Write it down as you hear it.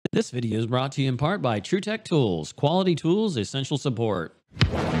This video is brought to you in part by TruTech Tools, quality tools, essential support.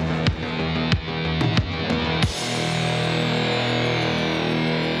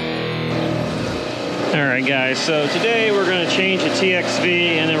 Alright guys, so today we're going to change a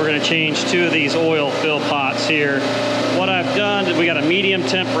TXV and then we're going to change two of these oil fill pots here. What I've done is we got a medium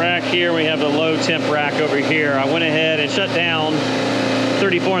temp rack here, we have the low temp rack over here. I went ahead and shut down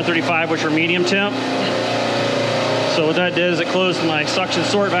 34 and 35, which are medium temp. So what that did is it closed my suction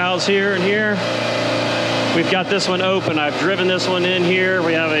sort valves here and here. We've got this one open. I've driven this one in here.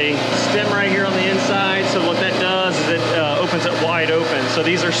 We have a stem right here on the inside. So what that does is it opens it wide open. So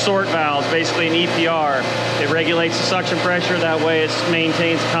these are sort valves, basically an EPR. It regulates the suction pressure. That way it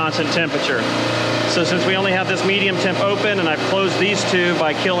maintains constant temperature. So since we only have this medium temp open and I've closed these two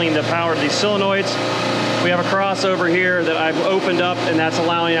by killing the power of these solenoids, we have a crossover here that I've opened up and that's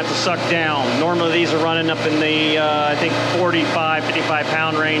allowing that to suck down. Normally these are running up in the, I think 45, 55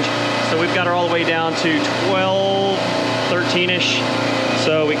 pound range. So we've got her all the way down to 12, 13-ish.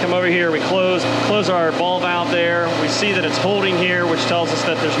 So we come over here, we close our ball valve there. We see that it's holding here, which tells us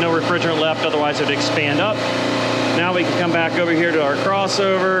that there's no refrigerant left, otherwise it would expand up. Now we can come back over here to our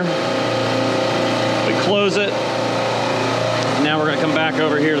crossover. We close it. Now we're gonna come back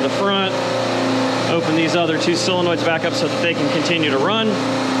over here to the front. Open these other two solenoids back up so that they can continue to run.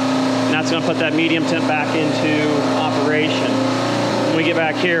 And that's going to put that medium temp back into operation. When we get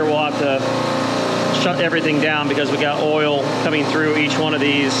back here, we'll have to shut everything down because we got oil coming through each one of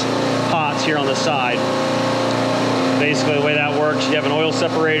these pots here on the side. Basically, the way that works, you have an oil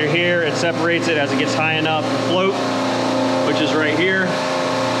separator here. It separates it as it gets high enough to float, which is right here.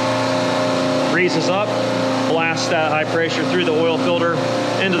 Raises up, blasts that high pressure through the oil filter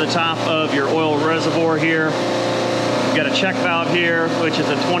into the top of your oil reservoir here. You've got a check valve here, which is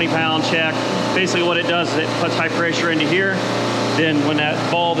a 20-pound check. Basically what it does is it puts high pressure into here. Then when that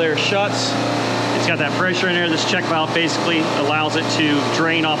valve there shuts, it's got that pressure in there. This check valve basically allows it to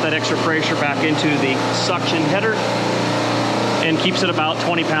drain off that extra pressure back into the suction header and keeps it about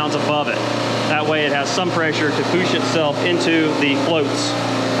 20 pounds above it. That way it has some pressure to push itself into the floats.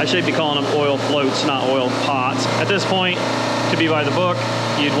 I should be calling them oil floats, not oil pots. At this point, to be by the book,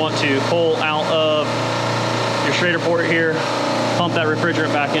 you'd want to pull out of your Schrader port here, pump that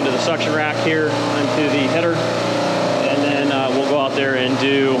refrigerant back into the suction rack here, into the header, and then we'll go out there and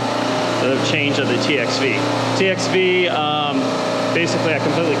do the change of the TXV. TXV, basically I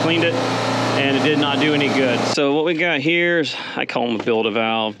completely cleaned it, and it did not do any good. So what we got here is, I call them a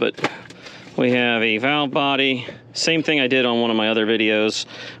build-a-valve, but we have a valve body. Same thing I did on one of my other videos.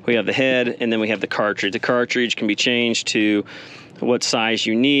 We have the head and then we have the cartridge. The cartridge can be changed to what size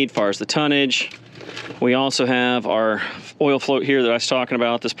you need as far as the tonnage. We also have our oil float here that I was talking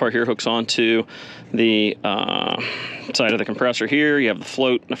about. This part here hooks onto the side of the compressor here. You have the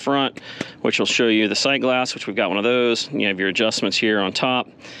float in the front, which will show you the sight glass, which we've got one of those. You have your adjustments here on top.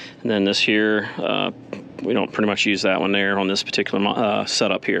 And then this here, we don't pretty much use that one there on this particular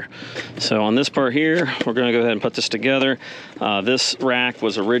setup here. So on this part here, we're gonna go ahead and put this together. This rack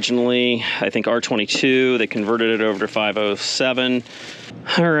was originally, I think, R22. They converted it over to 507.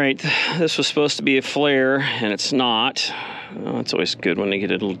 All right, this was supposed to be a flare, and it's not. It's always good when they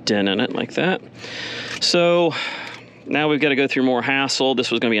get a little dent in it like that. So now we've got to go through more hassle. This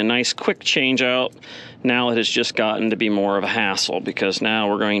was going to be a nice quick change out. Now it has just gotten to be more of a hassle because now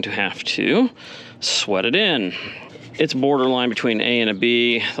we're going to have to sweat it in. It's borderline between A and a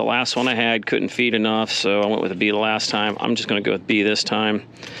B. The last one I had couldn't feed enough, so I went with a B the last time. I'm just going to go with B this time.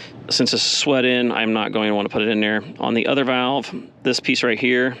 Since it's sweat in, I'm not going to want to put it in there. On the other valve, this piece right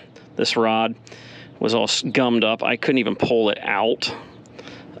here, this rod, was all gummed up. I couldn't even pull it out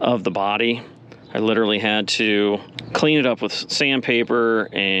of the body. I literally had to clean it up with sandpaper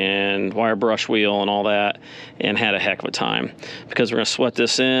and wire brush wheel and all that, and had a heck of a time. Because we're gonna sweat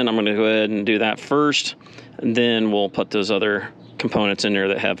this in, I'm gonna go ahead and do that first, and then we'll put those other components in there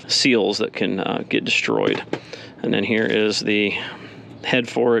that have seals that can get destroyed. And then here is the head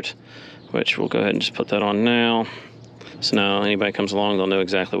for it, which we'll go ahead and just put that on now. So now anybody comes along, they'll know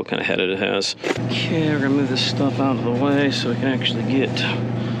exactly what kind of head it has. Okay, we're gonna move this stuff out of the way so we can actually get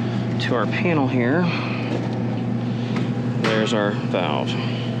to our panel here. There's our valve.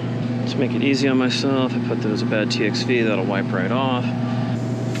 To make it easy on myself, I put those a bad TXV, that'll wipe right off.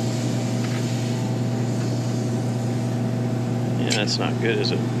 Yeah, that's not good,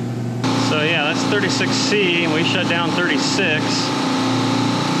 is it? So yeah, that's 36C, and we shut down 36.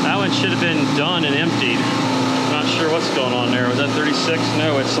 That one should have been done and emptied. Not sure what's going on there. Was that 36?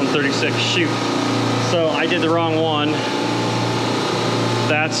 No, it's on 36. Shoot. So I did the wrong one.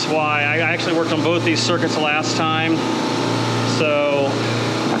 That's why I actually worked on both these circuits last time. So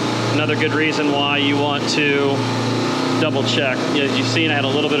another good reason why you want to double check. As you've seen, I had a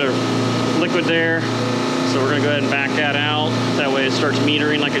little bit of liquid there, so we're gonna go ahead and back that out. That way it starts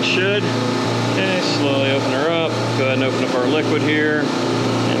metering like it should. Okay, slowly open her up. Go ahead and open up our liquid here.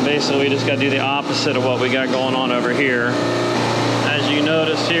 And basically we just gotta do the opposite of what we got going on over here. As you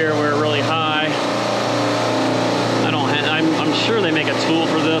notice here, we're really high. I'm sure they make a tool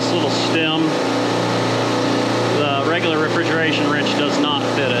for this, little stem. The regular refrigeration wrench does not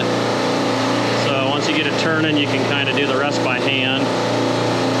fit it. So once you get it turning, you can kind of do the rest by hand.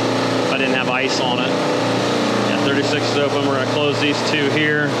 If I didn't have ice on it. Yeah, 36 is open. We're gonna close these two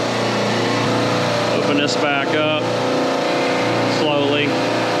here. Open this back up slowly.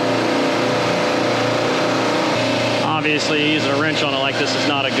 Obviously, using a wrench on it like this is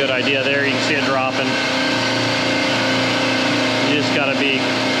not a good idea. There, you can see it dropping. You just gotta be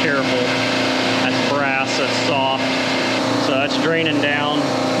careful. That's brass, that's soft. So that's draining down.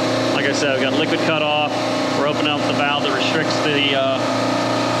 Like I said, we've got liquid cut off. We're opening up the valve that restricts the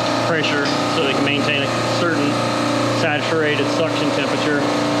pressure so they can maintain a certain saturated suction temperature,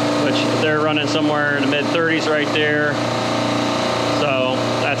 which they're running somewhere in the mid-30s right there. So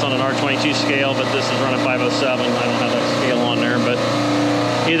that's on an R22 scale, but this is running 507. I don't have that scale on there, but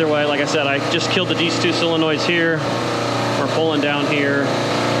either way, like I said, I just killed these two solenoids here. We're pulling down here.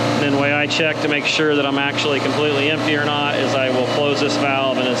 And then the way I check to make sure that I'm actually completely empty or not is I will close this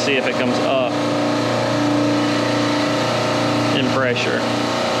valve and then see if it comes up in pressure.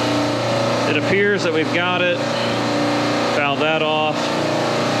 It appears that we've got it. Valve that off.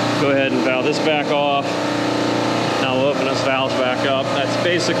 Go ahead and valve this back off. Now we'll open this valve back up. That's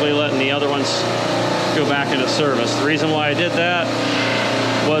basically letting the other ones go back into service. The reason why I did that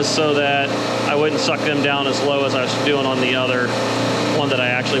was so that I wouldn't suck them down as low as I was doing on the other one that I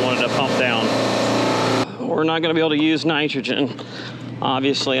actually wanted to pump down. We're not going to be able to use nitrogen.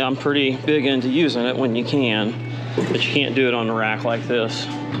 Obviously, I'm pretty big into using it when you can, but you can't do it on a rack like this.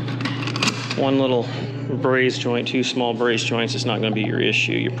 One little braze joint, two small braze joints is not going to be your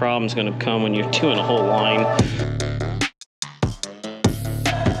issue. Your problem's going to come when you're doing a whole line.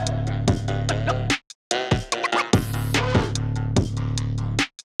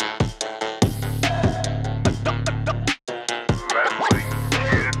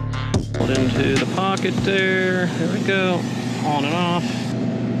 Into the pocket there. There we go. On and off.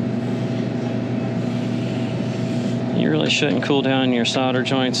 You really shouldn't cool down your solder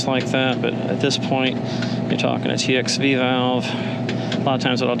joints like that, but at this point, you're talking a TXV valve. A lot of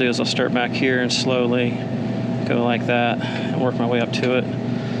times what I'll do is I'll start back here and slowly go like that and work my way up to it.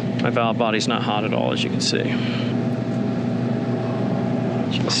 My valve body's not hot at all, as you can see.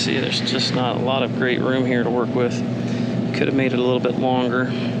 As you can see, there's just not a lot of great room here to work with. Could have made it a little bit longer.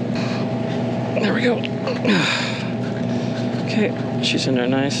 There we go. Okay, she's in there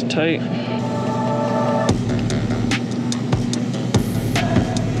nice and tight.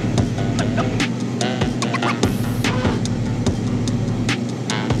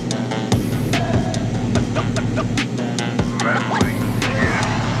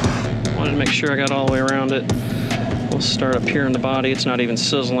 Wanted to make sure I got all the way around it. We'll start up here in the body. It's not even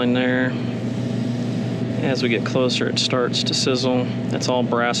sizzling there. As we get closer, it starts to sizzle. It's all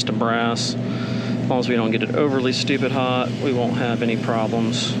brass to brass. As long as we don't get it overly stupid hot, we won't have any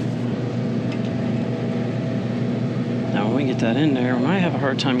problems. Now, when we get that in there, we might have a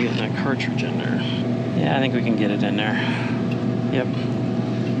hard time getting that cartridge in there. Yeah, I think we can get it in there. Yep,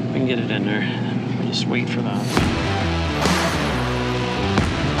 we can get it in there. We'll just wait for that.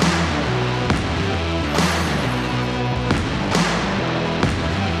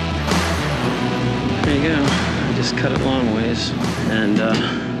 There you go. I just cut it long ways and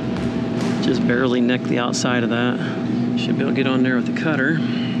just barely nicked the outside of that. Should be able to get on there with the cutter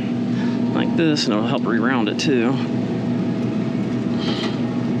like this, and it'll help re-round it too.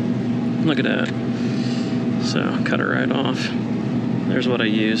 Look at that. So cut it right off. There's what I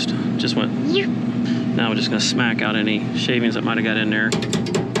used. Just went. Now we're just gonna smack out any shavings that might have got in there.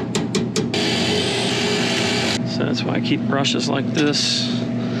 So that's why I keep brushes like this.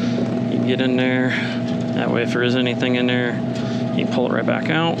 You can get in there. That way, if there is anything in there, you can pull it right back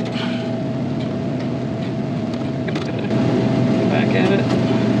out. Go back at it.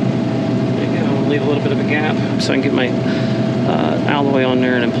 There you go. Leave a little bit of a gap so I can get my alloy on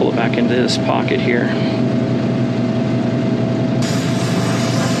there and then pull it back into this pocket here.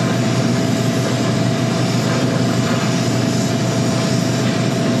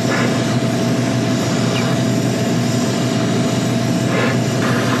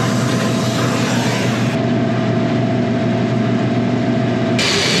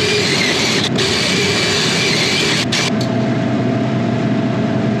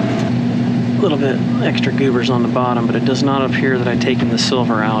 little bit extra goobers on the bottom, but it does not appear that I've taken the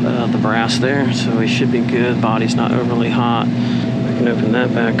silver out of the brass there, so we should be good. Body's not overly hot. I can open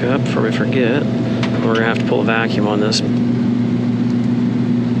that back up before we forget. We're gonna have to pull a vacuum on this.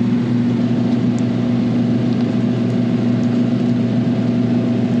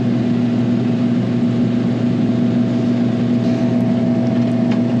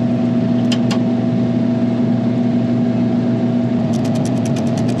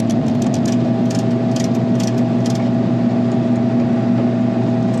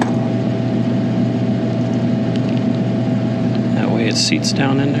 It seats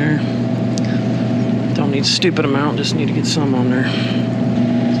down in there. Don't need a stupid amount, just need to get some on there.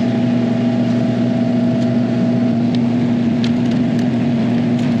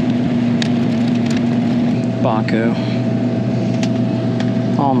 Baco.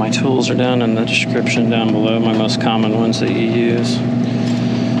 All my tools are down in the description down below, my most common ones that you use.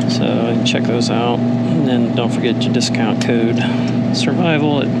 So check those out. And then don't forget your discount code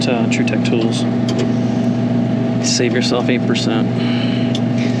survival at TruTech Tools. Save yourself 8%.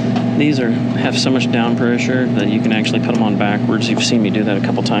 These have so much down pressure that you can actually put them on backwards. You've seen me do that a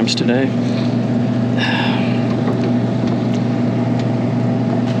couple times today.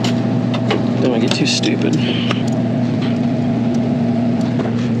 Don't want to get too stupid.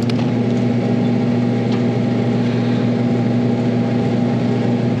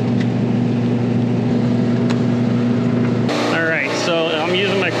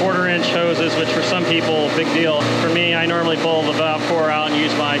 Which for some people, big deal. For me, I normally pull the valve core out and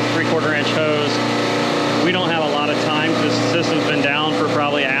use my 3/4 inch hose. We don't have a lot of time. This system's been down for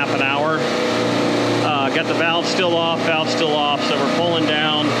probably a half an hour. Got the valve still off, so we're pulling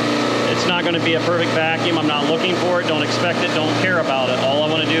down. It's not going to be a perfect vacuum. I'm not looking for it. Don't expect it. Don't care about it. All I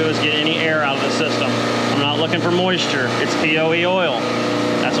want to do is get any air out of the system. I'm not looking for moisture. It's POE oil.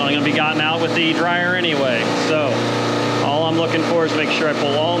 That's only going to be gotten out with the dryer anyway. So all I'm looking for is make sure I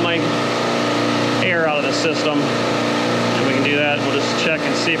pull all my air out of the system, and we can do that. We'll just check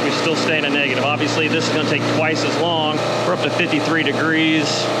and see if we still stay in a negative. Obviously this is going to take twice as long. We're up to 53 degrees,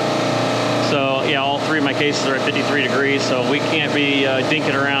 so yeah, all three of my cases are at 53 degrees, so we can't be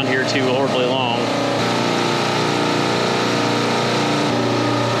dinking around here too horribly long.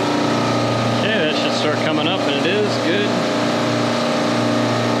 Yeah, that should start coming up, and it is good.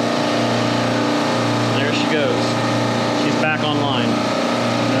 There she goes. She's back online.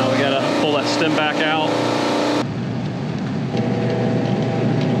 Now we gotta pull that stem back out.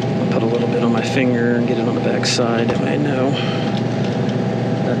 I'll put a little bit on my finger and get it on the back side. That way I know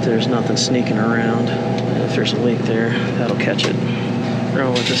that there's nothing sneaking around. And if there's a leak there, that'll catch it.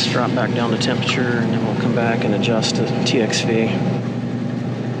 We'll let this drop back down to temperature, and then we'll come back and adjust to TXV.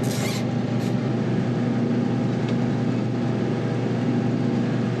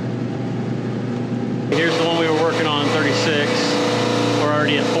 Here's the one we were working on, 36. We're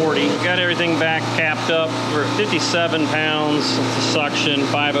already at 40. We've got everything back capped up. We're at 57 pounds. It's a suction,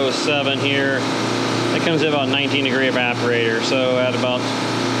 507 here. That comes in about 19 degree evaporator. So at about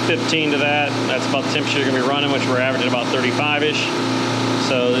 15 to that, that's about the temperature you're gonna be running, which we're averaging about 35-ish.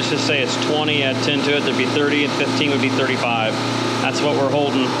 So let's just say it's 20, add 10 to it, there'd be 30, and 15 would be 35. That's what we're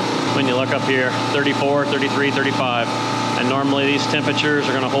holding when you look up here, 34, 33, 35. And normally these temperatures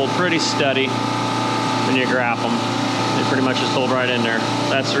are gonna hold pretty steady when you graph them. They pretty much just hold right in there.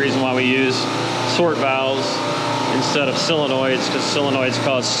 That's the reason why we use sort valves instead of solenoids, because solenoids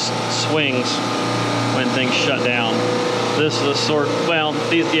cause swings when things shut down. This is a sort, well,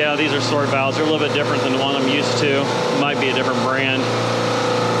 these are sort valves. They're a little bit different than the one I'm used to. It might be a different brand.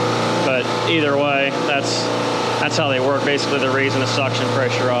 But either way, that's how they work. Basically, they're raising the suction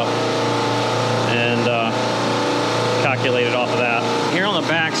pressure up and calculated off of that. Here on the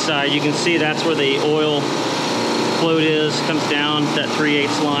back side, you can see that's where the oil float is. Comes down that 3/8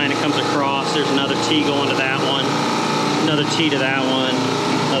 line. It comes across. There's another T going to that one. Another T to that one.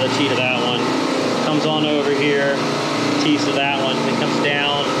 Another T to that one. Comes on over here. T's to that one. It comes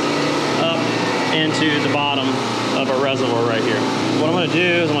down, up into the bottom of a reservoir right here. What I'm going to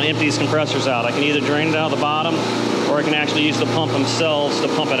do is I'm going to empty these compressors out. I can either drain it out of the bottom, or I can actually use the pump themselves to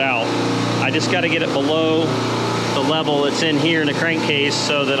pump it out. I just got to get it below the level that's in here in the crankcase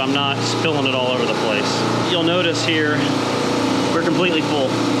so that I'm not spilling it all over the place. You'll notice here, we're completely full.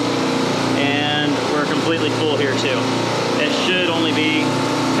 And we're completely full here too. It should only be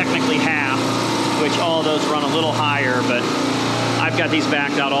technically half, which all of those run a little higher, but I've got these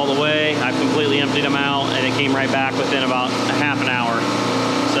backed out all the way. I've completely emptied them out, and it came right back within about a half an hour.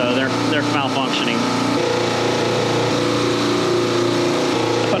 So they're malfunctioning.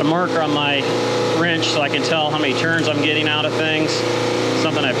 I put a marker on my wrench so I can tell how many turns I'm getting out of things.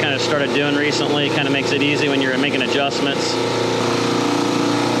 Something I've kind of just started doing recently. Kind of makes it easy when you're making adjustments.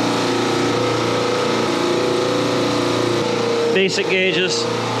 Basic gauges,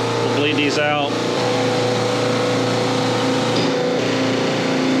 we'll bleed these out.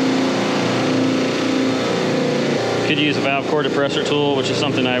 Could use a valve core depressor tool, which is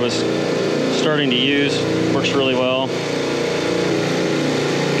something I was starting to use. Works really well.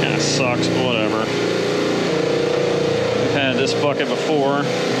 Kind of sucks, but whatever. I've had this bucket before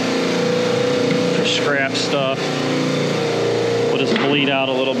for scrap stuff. We'll just bleed out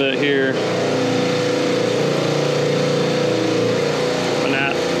a little bit here. Open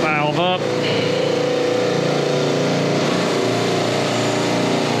that valve up.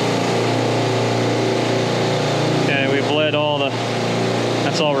 Okay, we bled all the,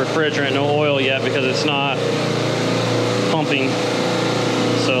 that's all refrigerant, no oil yet because it's not pumping.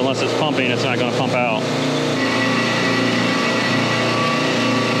 So unless it's pumping, it's not going to pump out.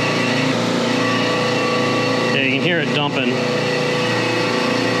 Yeah, you can hear it dumping.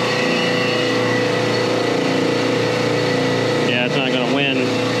 Yeah, it's not going to win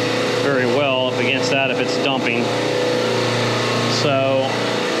very well up against that if it's dumping. So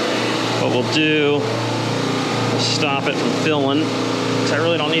what we'll do, we'll stop it from filling, because I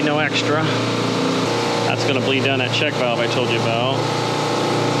really don't need no extra. That's going to bleed down that check valve I told you about.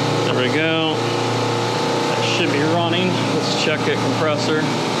 There we go. That should be running. Let's check it, compressor.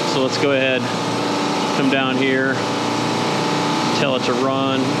 So let's go ahead, come down here, tell it to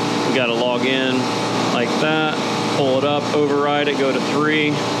run. We got to log in like that. Pull it up, override it, go to 3.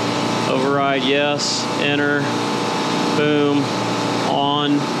 Override, yes, enter, boom,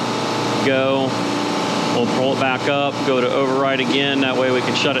 on, go. We'll pull it back up, go to override again. That way we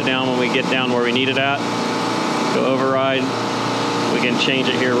can shut it down when we get down where we need it at. Go override. We can change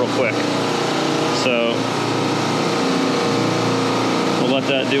it here real quick. So we'll let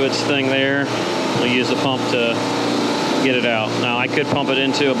that do its thing there. We'll use the pump to get it out. Now I could pump it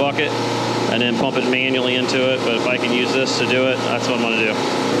into a bucket and then pump it manually into it, but if I can use this to do it, that's what I'm gonna do.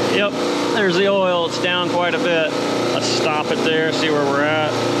 Yep, there's the oil. It's down quite a bit. Let's stop it there, see where we're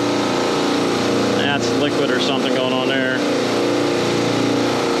at. That's liquid or something going on there.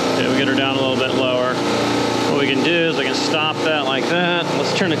 Okay, we get her down a little bit lower. What we can do is we can stop that like that.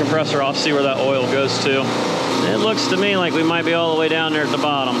 Let's turn the compressor off, see where that oil goes to. It looks to me like we might be all the way down there at the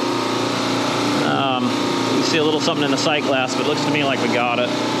bottom. You see a little something in the sight glass, but it looks to me like we got it.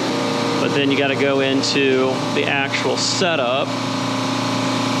 But then you got to go into the actual setup.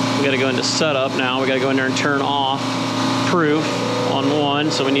 We got to go into setup now. We got to go in there and turn off proof on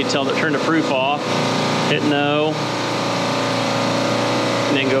 1. So we need to tell it to turn the proof off. Hit no.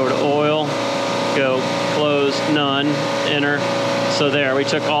 And then go over to oil. Go close, none, enter. So there, we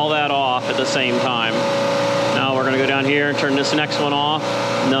took all that off at the same time. Now we're going to go down here and turn this next one off,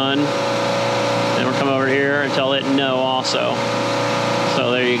 none. Then we'll come over here and tell it no also.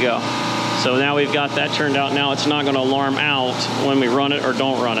 So there you go. So now we've got that turned out. Now it's not going to alarm out when we run it or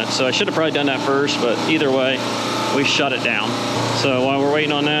don't run it. So I should have probably done that first, but either way, we shut it down. So while we're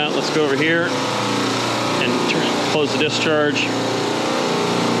waiting on that, let's go over here and close the discharge.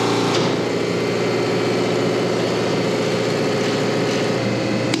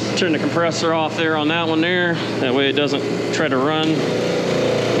 Turn the compressor off there on that one there. That way it doesn't try to run.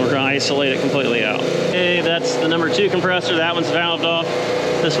 We're going to isolate it completely out. Okay, that's the number 2 compressor. That one's valved off.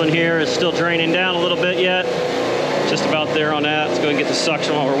 This one here is still draining down a little bit yet. Just about there on that. Let's go and get the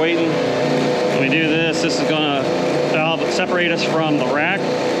suction while we're waiting. When we do this, this is going to valve separate us from the rack,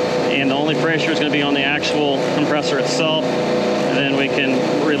 and the only pressure is going to be on the actual compressor itself. And then we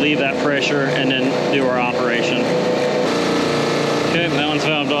can relieve that pressure and then do our operation. Okay, that one's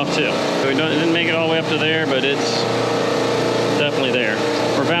valved off too. We didn't make it all the way up to there, but it's definitely there.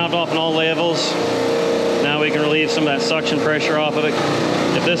 We're valved off on all levels. Now we can relieve some of that suction pressure off of it.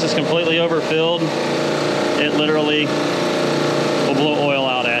 If this is completely overfilled, it literally will blow oil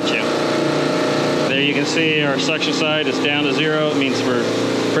out at you. There you can see our suction side is down to 0. It means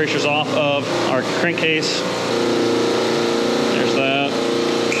pressure's off of our crankcase. There's that.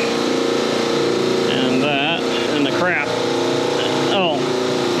 And that. And the crap. Oh,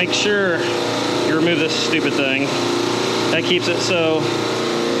 make sure you remove this stupid thing. That keeps it so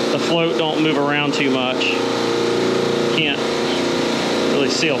the float don't move around too much. Can't really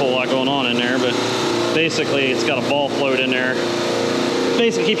see a whole lot going on in there, but basically it's got a ball float in there.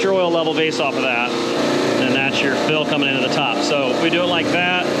 Basically keeps your oil level base off of that, and that's your fill coming into the top. So if we do it like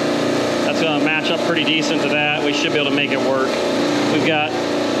that, that's going to match up pretty decent to that. We should be able to make it work. We've got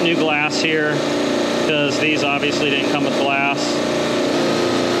new glass here because these obviously didn't come with glass.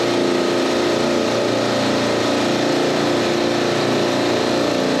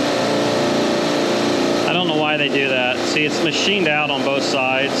 they do that. See, it's machined out on both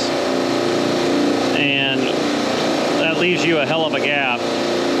sides, and that leaves you a hell of a gap.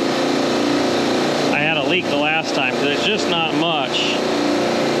 I had a leak the last time because it's just not much.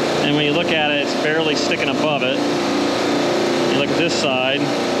 And when you look at it, it's barely sticking above it. You look at this side,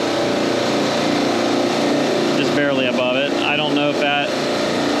 just barely above it. I don't know if that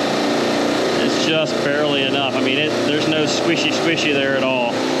is just barely enough. I mean, there's no squishy there at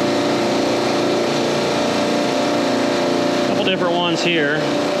all. A couple different ones here.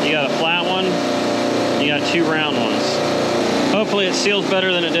 You got a flat one, you got 2 round ones. Hopefully it seals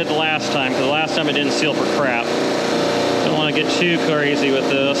better than it did the last time, because the last time it didn't seal for crap. Don't want to get too crazy with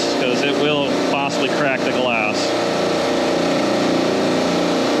this, because it will possibly crack the glass.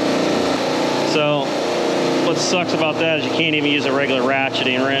 So what sucks about that is you can't even use a regular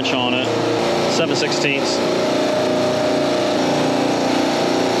ratcheting wrench on it. 7/16.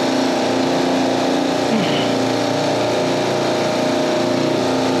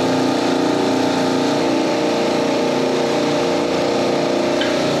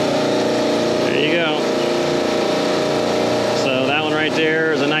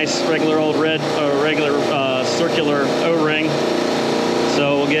 There is a nice regular old circular O-ring.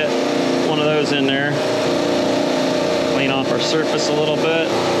 So we'll get one of those in there. Clean off our surface a little bit.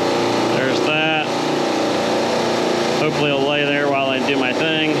 There's that. Hopefully it'll lay there while I do my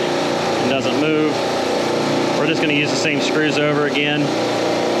thing and doesn't move. We're just going to use the same screws over again.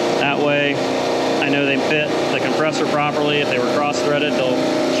 That way I know they fit the compressor properly. If they were cross-threaded,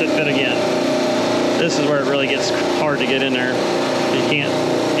 they should fit again. This is where it really gets hard to get in there. You can't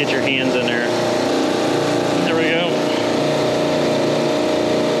get your hands in there. There we go.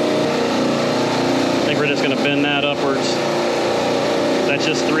 I think we're just going to bend that upwards. That's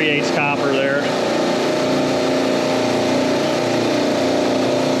just 3/8 copper there.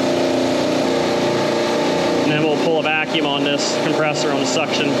 And then we'll pull a vacuum on this compressor on the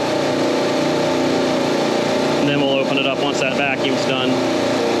suction. And then we'll open it up once that vacuum's done.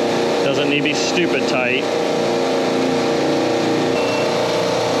 Doesn't need to be stupid tight.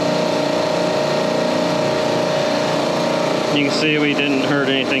 You can see we didn't hurt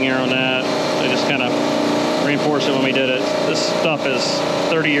anything here on that. I just kind of reinforced it when we did it. This stuff is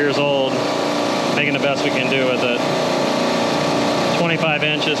 30 years old, making the best we can do with it. 25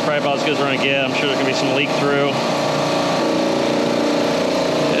 inches, probably about as good as we're gonna get. I'm sure there's gonna be some leak through.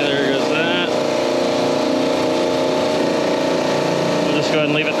 Yeah, there goes that. We'll just go ahead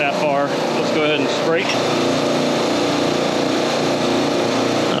and leave it that far. Let's go ahead and scrape.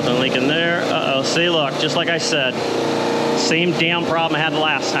 Nothing leaking there. Uh-oh, see, look, just like I said. Same damn problem I had the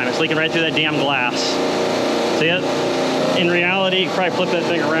last time. It's leaking right through that damn glass. See it? In reality, you can probably flip that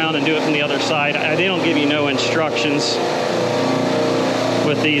thing around and do it from the other side. They don't give you no instructions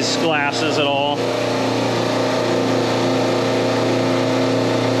with these glasses at all.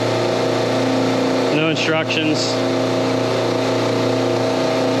 No instructions.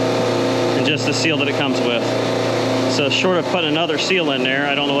 And just the seal that it comes with. So short of putting another seal in there,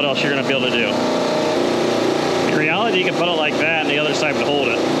 I don't know what else you're going to be able to do. In reality, you can put it like that and the other side would hold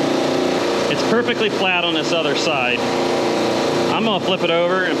it. It's perfectly flat on this other side. I'm going to flip it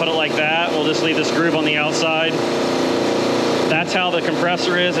over and put it like that. We'll just leave this groove on the outside. That's how the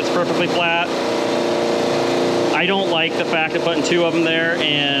compressor is. It's perfectly flat. I don't like the fact of putting 2 of them there,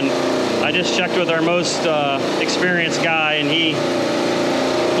 and I just checked with our most experienced guy, and he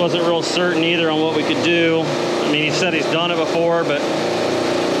wasn't real certain either on what we could do. I mean, he said he's done it before, but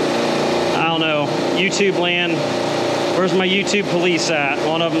I don't know. YouTube land, where's my YouTube police at?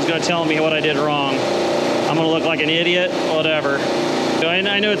 One of them's going to tell me what I did wrong. I'm going to look like an idiot, whatever. So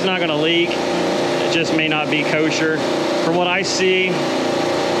I know it's not going to leak. It just may not be kosher. From what I see,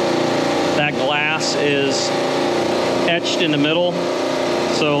 that glass is etched in the middle.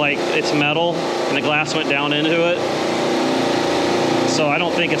 So like it's metal and the glass went down into it. So I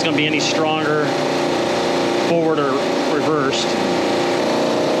don't think it's going to be any stronger forward or reversed.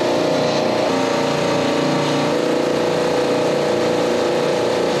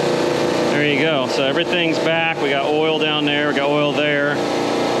 There you go. So everything's back. We got oil down there. We got oil there.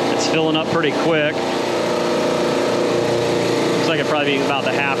 It's filling up pretty quick. Looks like it'd probably be about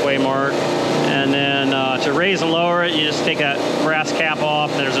the halfway mark. And then to raise and lower it, you just take that brass cap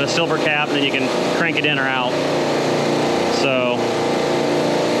off. There's a silver cap, and then you can crank it in or out. So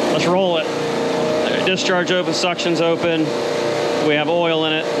let's roll it. Discharge open, suction's open. We have oil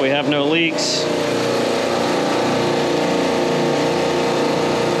in it. We have no leaks.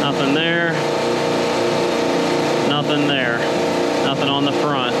 Nothing there. Nothing there. Nothing on the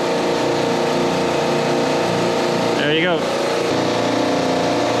front. There you go.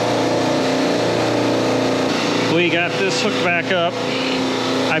 got this hooked back up.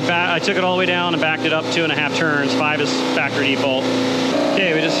 I took it all the way down and backed it up 2.5 turns. 5 is factory default.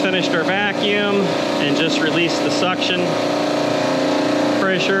 Okay, we just finished our vacuum and just released the suction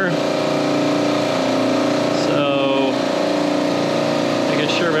pressure. So, making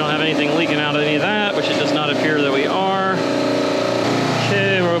sure we don't have anything leaking out of any of that, which it does not appear that we are.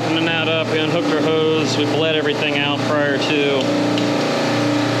 Okay, we're opening that up. We unhooked our hose. We bled everything out prior to.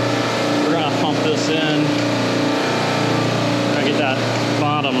 We're gonna pump this in. We're gonna get that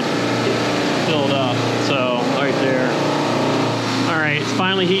bottom filled up. So, right there. All right, it's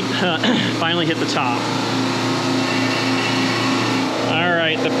finally hit the top. All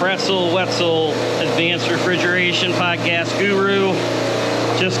right, the Wetzel Advanced Refrigeration Podcast Guru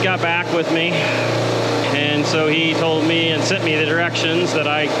just got back with me. And so he told me and sent me the directions that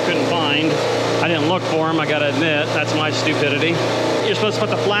I couldn't find. I didn't look for them, I gotta admit. That's my stupidity. You're supposed to put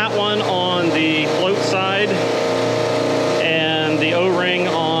the flat one on the float side and the O-ring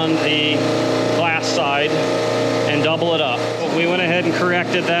on the glass side and double it up. We went ahead and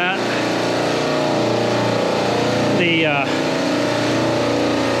corrected that.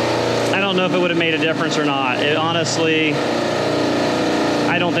 I don't know if it would have made a difference or not. Honestly,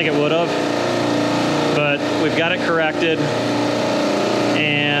 I don't think it would have. But we've got it corrected,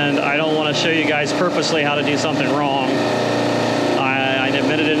 and I don't want to show you guys purposely how to do something wrong. I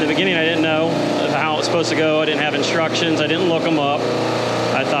admitted in the beginning I didn't know how it was supposed to go. I didn't have instructions. I didn't look them up.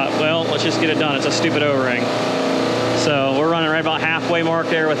 I thought, well, let's just get it done. It's a stupid O-ring. So we're running right about halfway mark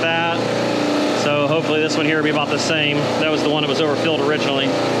there with that. So hopefully this one here will be about the same. That was the one that was overfilled originally.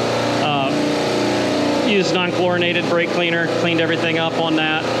 Used non-chlorinated brake cleaner, cleaned everything up on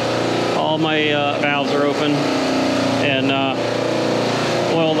that. All my valves are open, and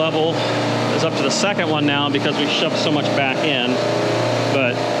oil level is up to the second one now because we shoved so much back in,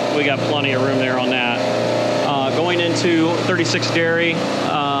 but we got plenty of room there on that. Going into 36 dairy,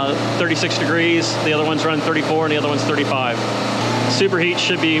 36 degrees, the other one's running 34 and the other one's 35. Superheat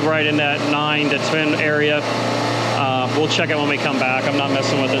should be right in that 9 to 10 area. We'll check it when we come back. I'm not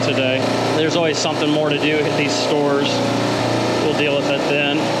messing with it today. There's always something more to do at these stores. We'll deal with it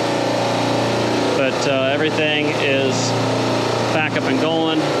then. But everything is back up and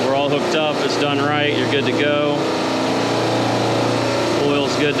going. We're all hooked up. It's done right. You're good to go.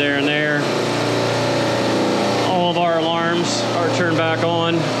 Oil's good there and there. All of our alarms are turned back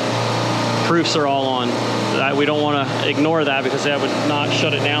on. Proofs are all on. We don't want to ignore that because that would not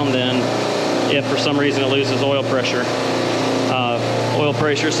shut it down then if for some reason it loses oil pressure. Oil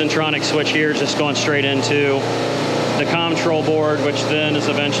pressure Centronic switch here is just going straight into the control board, which then is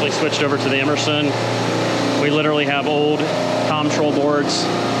eventually switched over to the Emerson. We literally have old control boards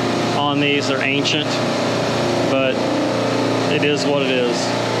on these. They're ancient, but it is what it is.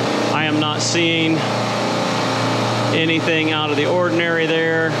 I am not seeing anything out of the ordinary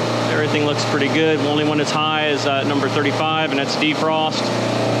there. Everything looks pretty good. The only one that's high is number 35, and that's defrost,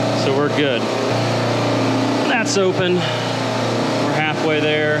 so we're good. That's open. We're halfway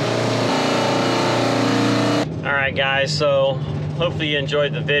there. All right, guys, so hopefully you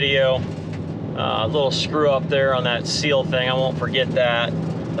enjoyed the video. A little screw up there on that seal thing. I won't forget that.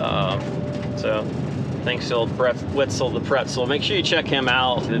 So thanks to old Wetzel the Pretzel. Make sure you check him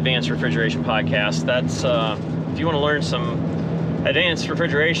out, the Advanced Refrigeration Podcast. That's, if you want to learn some advanced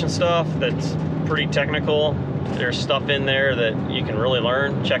refrigeration stuff that's pretty technical, there's stuff in there that you can really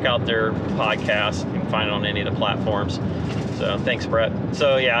learn. Check out their podcast. You can find it on any of the platforms. So thanks, Brett.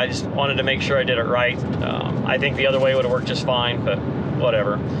 So yeah, I just wanted to make sure I did it right. I think the other way would have worked just fine, but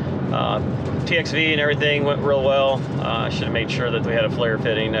whatever. TXV and everything went real well. I should have made sure that we had a flare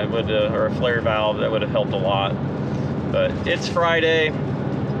fitting that would, or a flare valve that would have helped a lot. But it's Friday,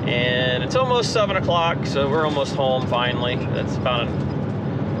 and it's almost 7 o'clock, so we're almost home finally. That's about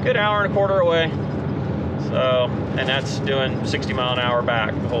a good hour and a quarter away. So, and that's doing 60 mile an hour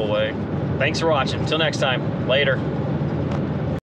back the whole way. Thanks for watching. Until next time, later.